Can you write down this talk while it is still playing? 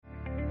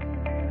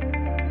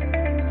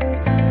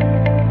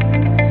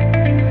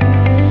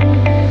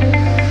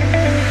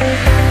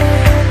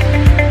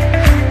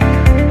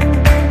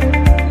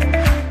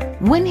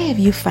When have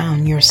you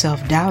found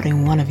yourself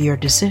doubting one of your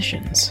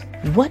decisions?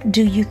 What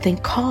do you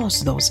think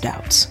caused those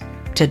doubts?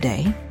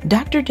 Today,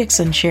 Dr.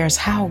 Dixon shares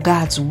how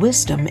God's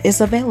wisdom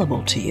is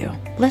available to you.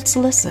 Let's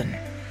listen.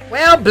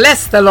 Well,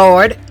 bless the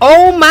Lord,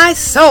 O my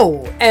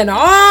soul, and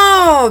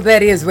all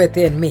that is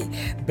within me.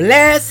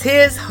 Bless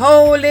his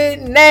holy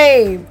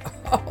name.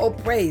 Oh,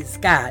 praise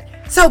God.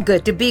 So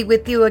good to be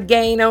with you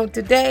again on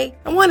today.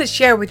 I want to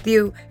share with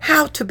you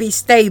how to be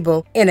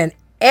stable in an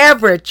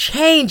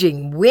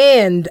ever-changing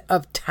wind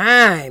of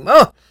time.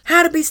 Oh,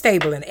 how to be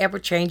stable in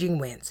ever-changing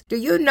winds. Do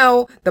you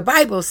know the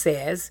Bible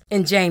says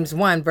in James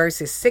 1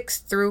 verses 6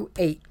 through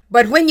 8,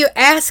 but when you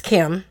ask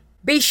him,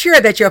 be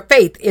sure that your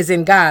faith is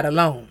in God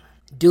alone.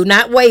 Do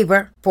not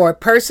waver, for a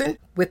person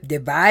with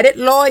divided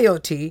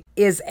loyalty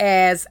is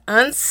as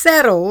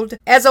unsettled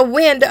as a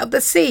wind of the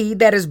sea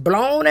that is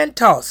blown and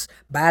tossed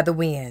by the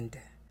wind.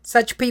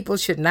 Such people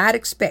should not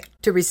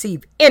expect to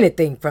receive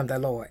anything from the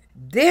Lord.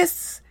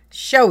 This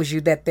shows you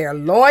that their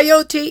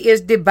loyalty is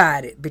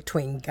divided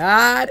between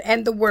God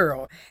and the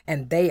world,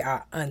 and they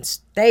are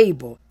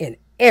unstable in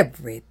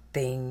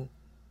everything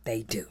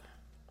they do.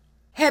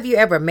 Have you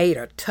ever made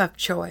a tough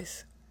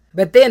choice?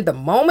 But then the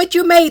moment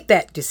you made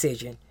that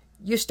decision,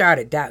 you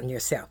started doubting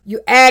yourself.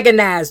 You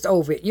agonized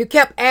over it. You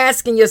kept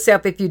asking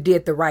yourself if you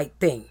did the right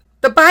thing.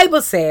 The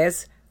Bible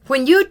says,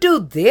 when you do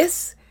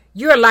this,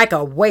 you're like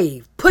a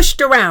wave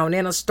pushed around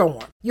in a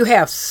storm. You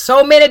have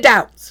so many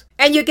doubts,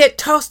 and you get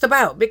tossed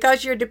about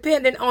because you're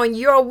dependent on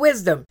your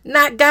wisdom,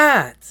 not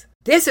God's.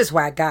 This is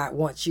why God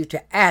wants you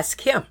to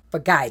ask him for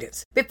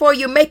guidance before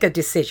you make a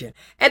decision,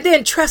 and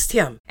then trust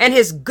him and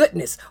his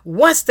goodness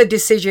once the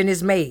decision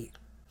is made.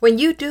 When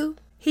you do,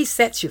 he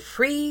sets you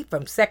free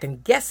from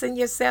second-guessing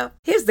yourself.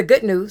 Here's the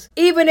good news.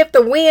 Even if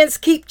the winds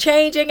keep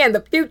changing and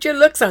the future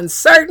looks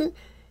uncertain,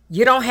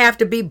 you don't have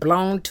to be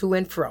blown to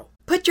and fro.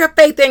 Put your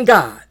faith in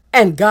God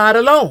and God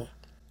alone.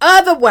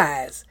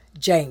 Otherwise,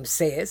 James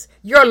says,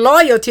 your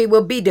loyalty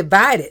will be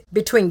divided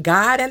between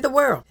God and the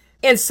world.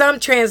 In some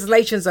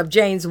translations of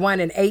James 1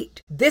 and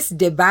 8, this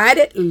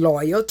divided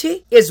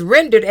loyalty is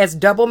rendered as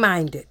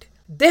double-minded.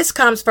 This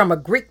comes from a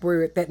Greek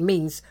word that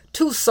means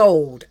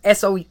two-souled,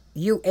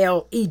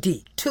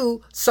 S-O-U-L-E-D,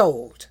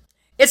 two-souled.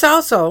 It's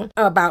also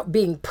about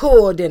being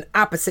pulled in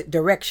opposite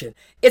direction.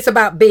 It's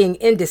about being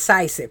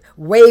indecisive,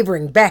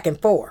 wavering back and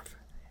forth.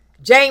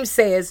 James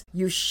says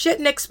you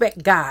shouldn't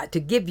expect God to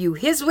give you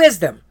his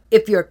wisdom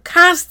if you're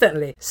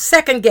constantly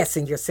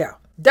second-guessing yourself.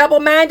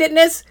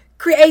 Double-mindedness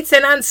creates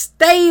an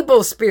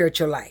unstable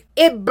spiritual life.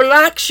 It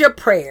blocks your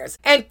prayers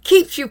and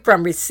keeps you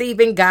from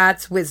receiving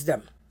God's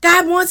wisdom.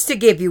 God wants to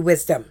give you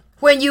wisdom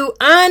when you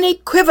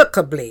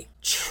unequivocally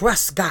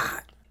trust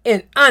God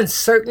in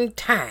uncertain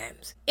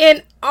times.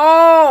 In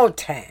all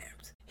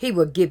times, he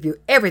will give you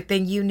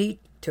everything you need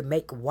to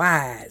make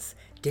wise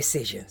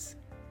decisions.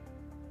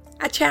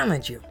 I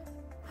challenge you.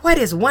 What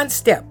is one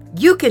step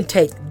you can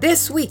take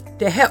this week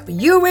to help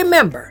you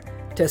remember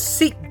to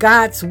seek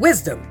God's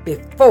wisdom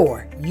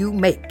before you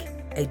make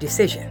a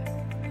decision?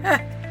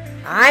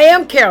 I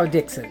am Carol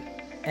Dixon,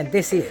 and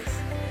this is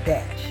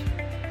Dash.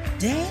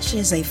 DASH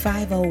is a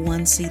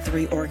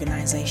 501c3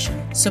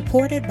 organization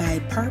supported by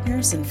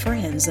partners and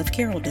friends of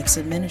Carol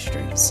Dixon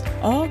Ministries.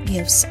 All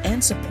gifts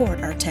and support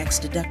are tax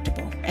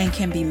deductible and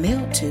can be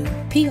mailed to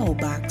P.O.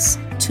 Box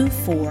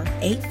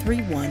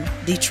 24831,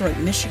 Detroit,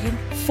 Michigan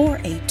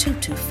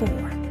 48224.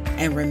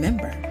 And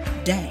remember,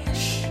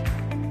 DASH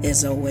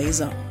is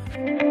always on.